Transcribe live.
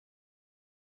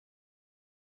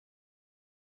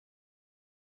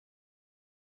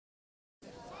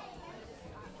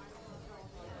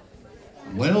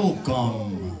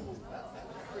Welcome.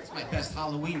 It's my best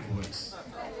Halloween voice.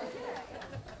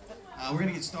 We're going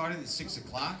to get started at 6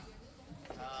 o'clock.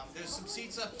 There's some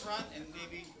seats up front and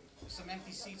maybe some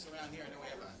empty seats around here. I know we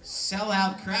have a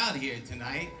sellout crowd here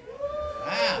tonight.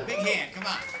 Ah, big hand, come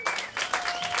on.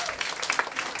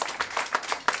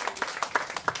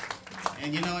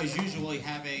 And you know, as usual, we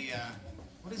have a,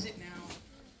 what is it now?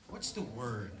 What's the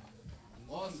word?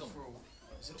 Awesome.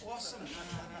 Is it awesome?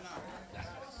 No.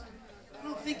 I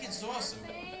don't think it's awesome.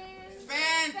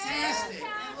 Fantastic.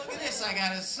 And look at this, I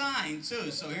got a sign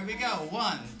too. So here we go.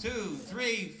 1, 2,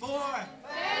 3, 4.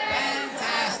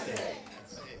 Fantastic.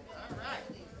 That's it. All right.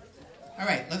 All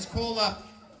right, let's call up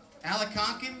Alec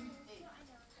Conkin,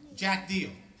 Jack Deal.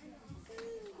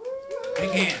 Big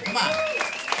hand, come on. Big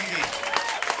hand.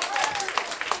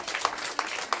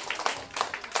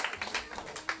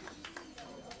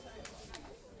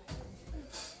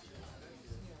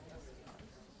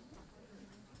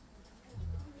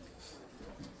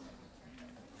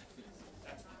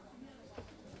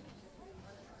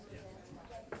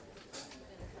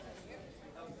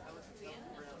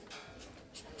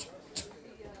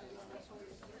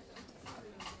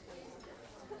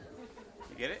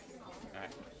 Get it? All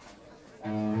right.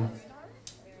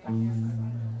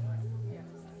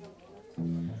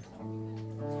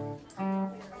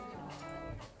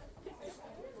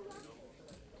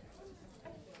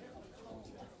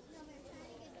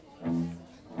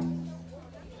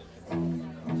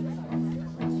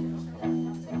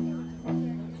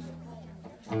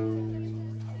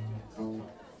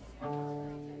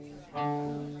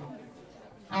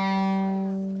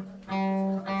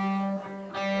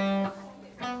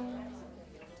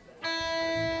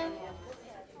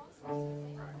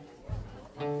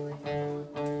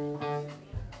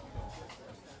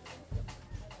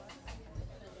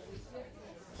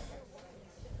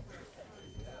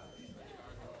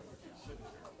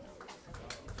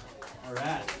 All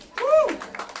right. Woo!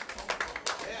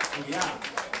 Yeah.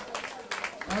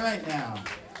 All right now.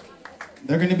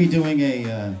 They're going to be doing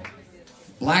a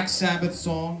Black Sabbath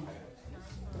song,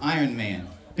 Iron Man.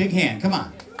 Big hand, come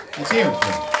on. Let's hear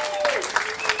it.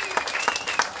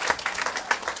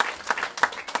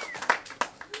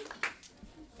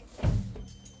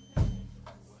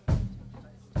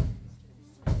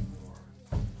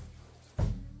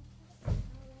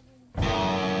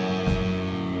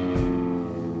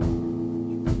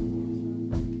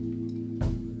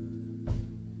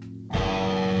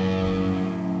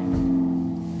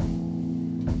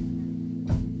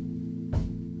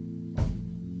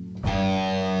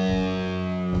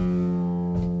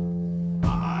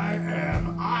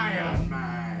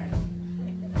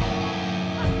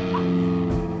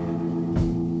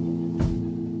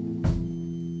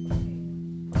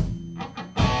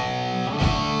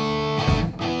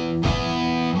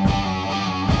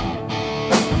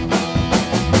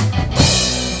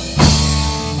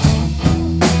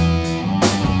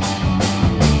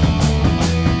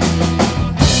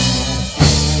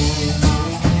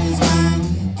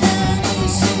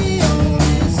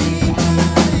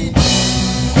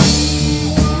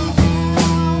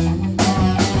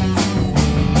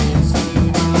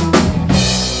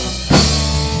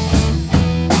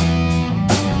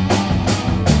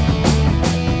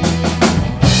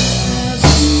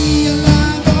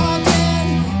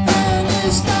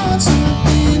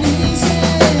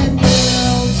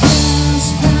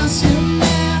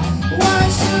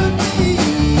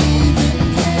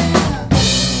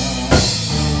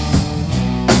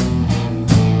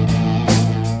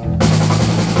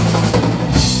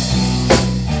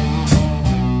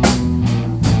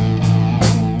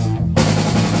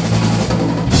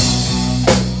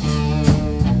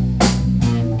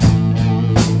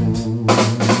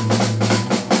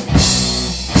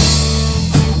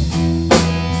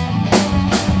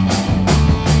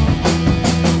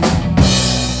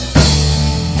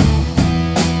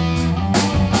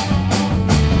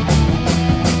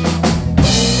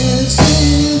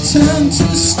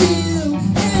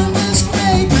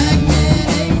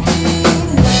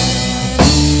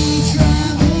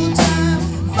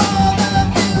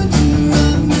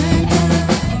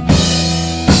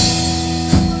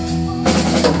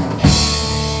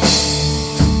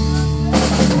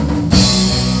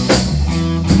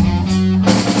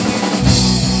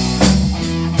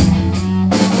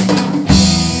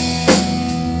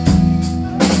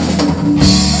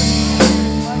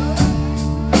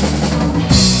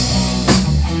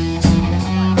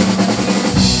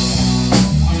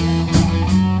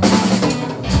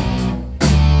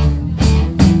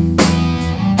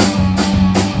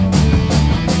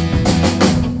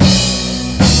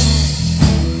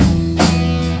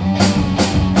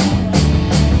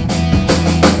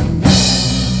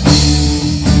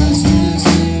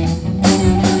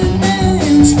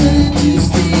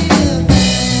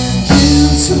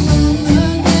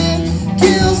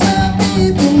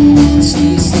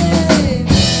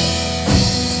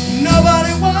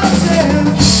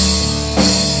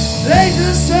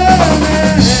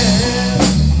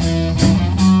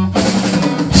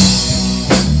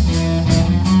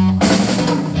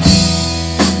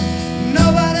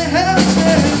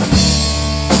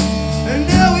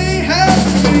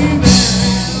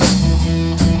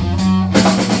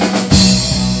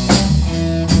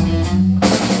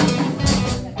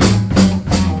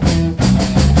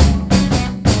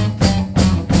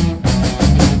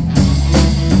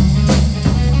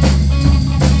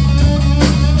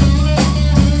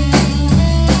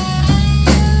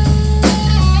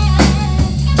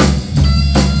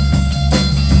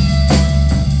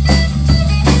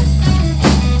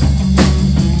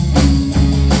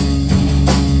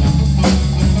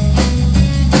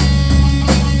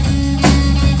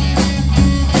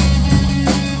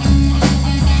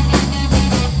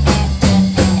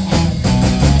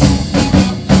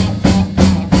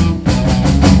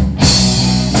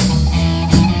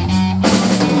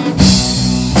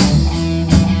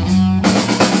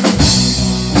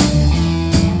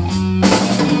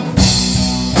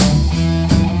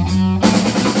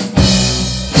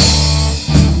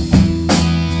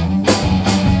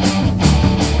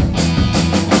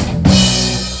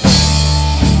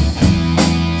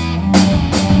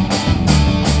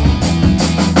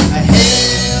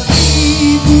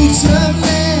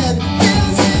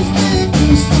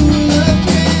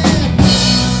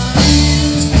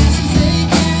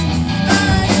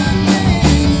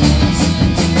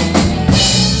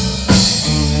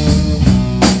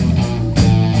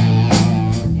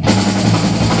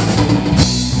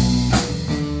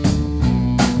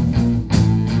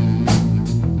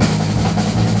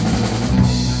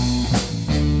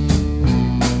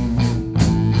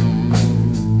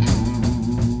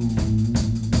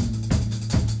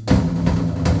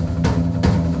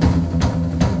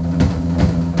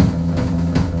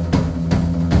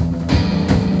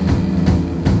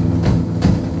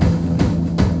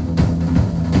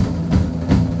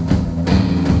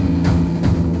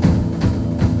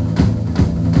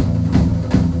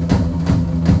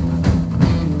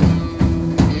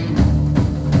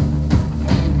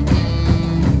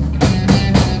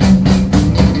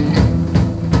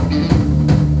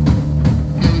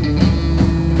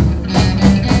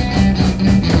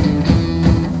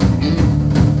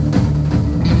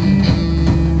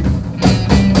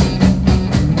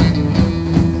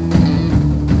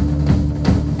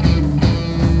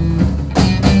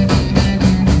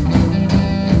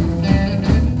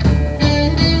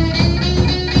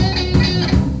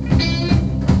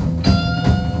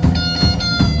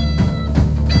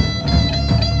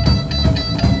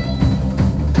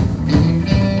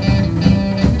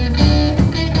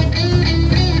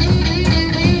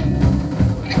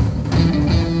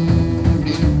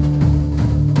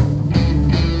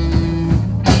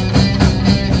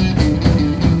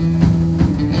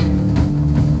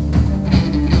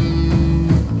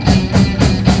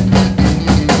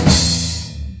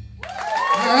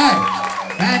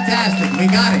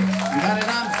 got it. We got it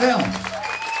on film.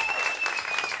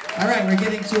 All right, we're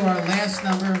getting to our last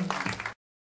number.